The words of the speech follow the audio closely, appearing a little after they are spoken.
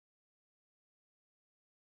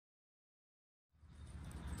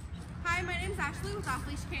Ashley with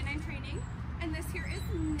Leash K9 Training, and this here is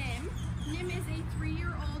Nim. Nim is a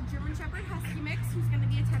 3-year-old German Shepherd Husky mix who's going to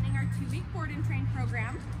be attending our 2-week board and train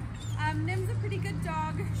program. Nim's a pretty good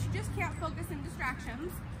dog. She just can't focus in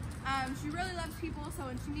distractions. She really loves people, so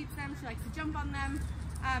when she meets them, she likes to jump on them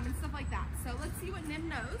and stuff like that. So let's see what Nim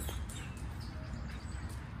knows.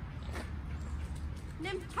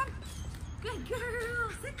 Nim, come. Good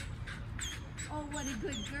girl. Sit. Oh, what a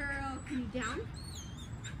good girl. Can you down?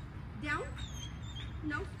 Down?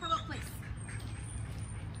 No? How about place?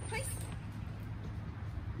 Place?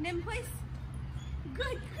 Nim, place?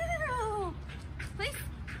 Good girl. Place?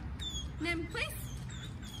 Nim, place?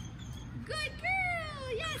 Good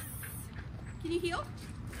girl. Yes. Can you heel?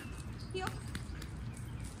 Heel.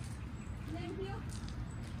 Nim, heel.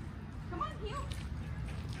 Come on, heel.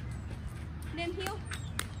 Nim, heel.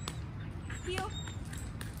 Heel.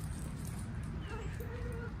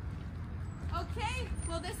 Okay,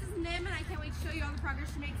 well this is Nim, and I can't wait to show you all the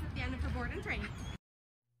progress she makes at the end of her board and train.